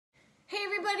Hey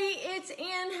everybody, it's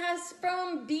Ann Hess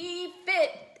from BFit.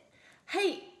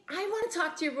 Hey, I want to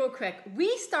talk to you real quick.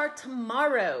 We start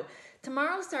tomorrow.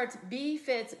 Tomorrow starts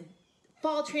BFit's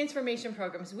fall transformation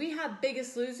programs. We have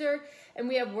Biggest Loser and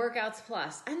we have Workouts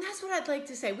Plus. And that's what I'd like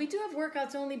to say. We do have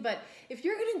workouts only, but if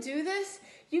you're going to do this,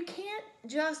 you can't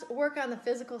just work on the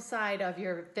physical side of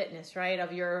your fitness,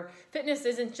 right? Your fitness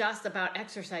isn't just about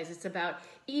exercise. It's about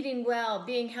eating well,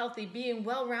 being healthy, being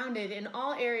well-rounded in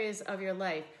all areas of your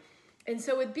life. And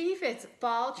so with BFit's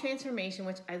fall transformation,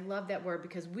 which I love that word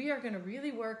because we are going to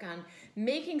really work on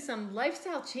making some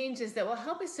lifestyle changes that will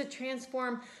help us to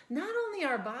transform not only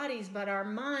our bodies, but our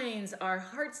minds, our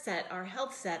heart set, our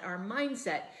health set, our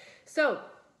mindset. So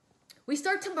we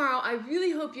start tomorrow. I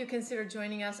really hope you consider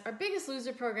joining us. Our Biggest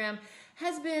Loser program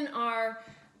has been our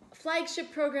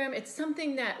flagship program. It's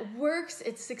something that works.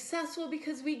 It's successful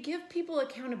because we give people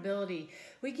accountability.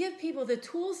 We give people the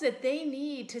tools that they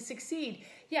need to succeed.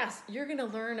 Yes, you're going to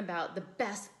learn about the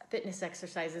best fitness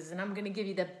exercises, and I'm going to give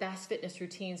you the best fitness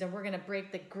routines, and we're going to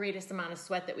break the greatest amount of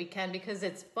sweat that we can because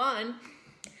it's fun.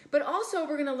 But also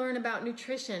we're going to learn about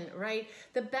nutrition, right?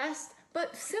 The best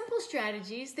but simple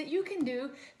strategies that you can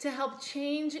do to help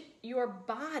change your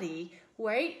body,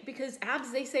 right? Because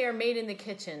abs, they say, are made in the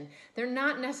kitchen. They're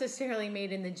not necessarily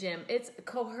made in the gym. It's a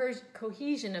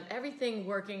cohesion of everything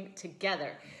working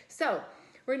together. So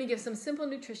we're going to give some simple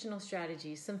nutritional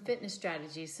strategies, some fitness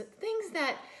strategies, things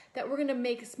that we're going to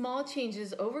make small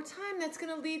changes over time that's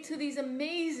going to lead to these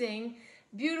amazing,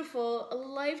 beautiful,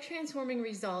 life-transforming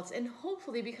results. And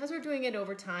hopefully, because we're doing it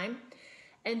over time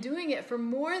and doing it for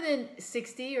more than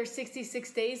 60 or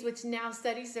 66 days, which now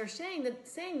studies are saying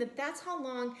that that's how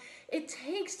long it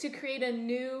takes to create a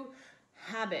new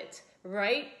habit,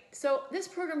 right? So this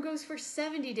program goes for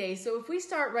 70 days. So if we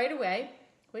start right away,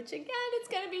 which again, it's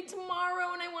going to be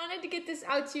tomorrow, and I wanted to get this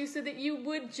out to you so that you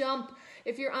would jump,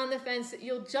 if you're on the fence, that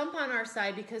you'll jump on our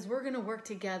side because we're going to work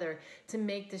together to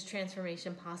make this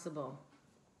transformation possible.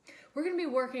 We're going to be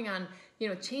working on,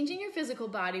 changing your physical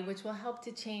body, which will help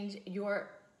to change your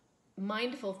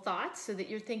mindful thoughts so that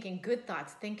you're thinking good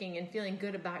thoughts, thinking and feeling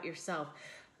good about yourself.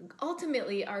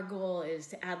 Ultimately, our goal is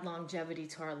to add longevity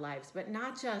to our lives, but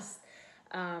not just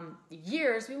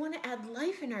years. We want to add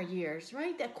life in our years,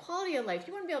 right? That quality of life.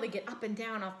 You want to be able to get up and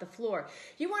down off the floor.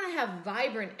 You want to have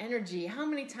vibrant energy. How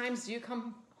many times do you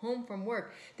come home from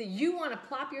work that you want to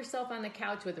plop yourself on the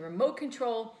couch with a remote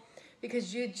control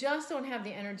because you just don't have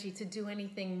the energy to do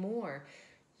anything more?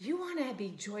 You want to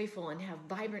be joyful and have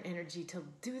vibrant energy to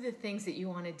do the things that you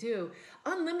want to do.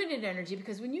 Unlimited energy,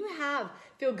 because when you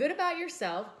feel good about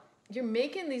yourself, you're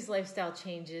making these lifestyle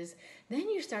changes, then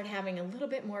you start having a little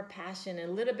bit more passion and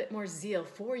a little bit more zeal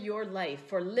for your life,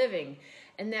 for living,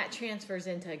 and that transfers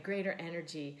into greater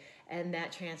energy, and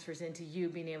that transfers into you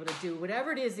being able to do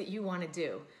whatever it is that you want to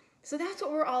do. So that's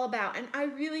what we're all about, and I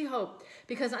really hope,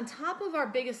 because on top of our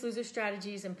Biggest Loser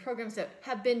strategies and programs that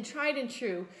have been tried and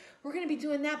true, we're going to be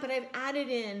doing that, but I've added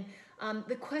in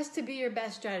the Quest to Be Your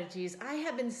Best strategies. I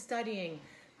have been studying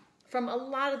from a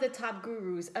lot of the top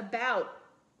gurus about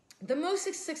the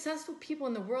most successful people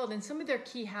in the world and some of their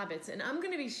key habits, and I'm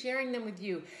going to be sharing them with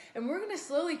you, and we're going to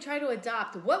slowly try to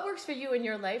adopt what works for you in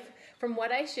your life. From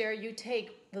what I share, you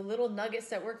take the little nuggets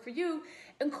that work for you,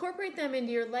 incorporate them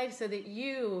into your life so that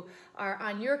you are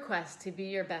on your quest to be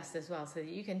your best as well, so that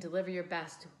you can deliver your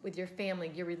best with your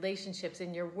family, your relationships,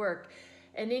 and your work,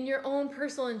 and in your own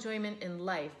personal enjoyment in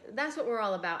life. That's what we're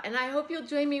all about, and I hope you'll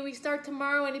join me. We start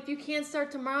tomorrow, and if you can't start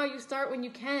tomorrow, you start when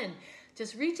you can.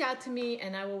 Just reach out to me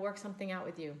and I will work something out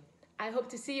with you. I hope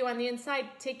to see you on the inside.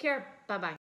 Take care. Bye-bye.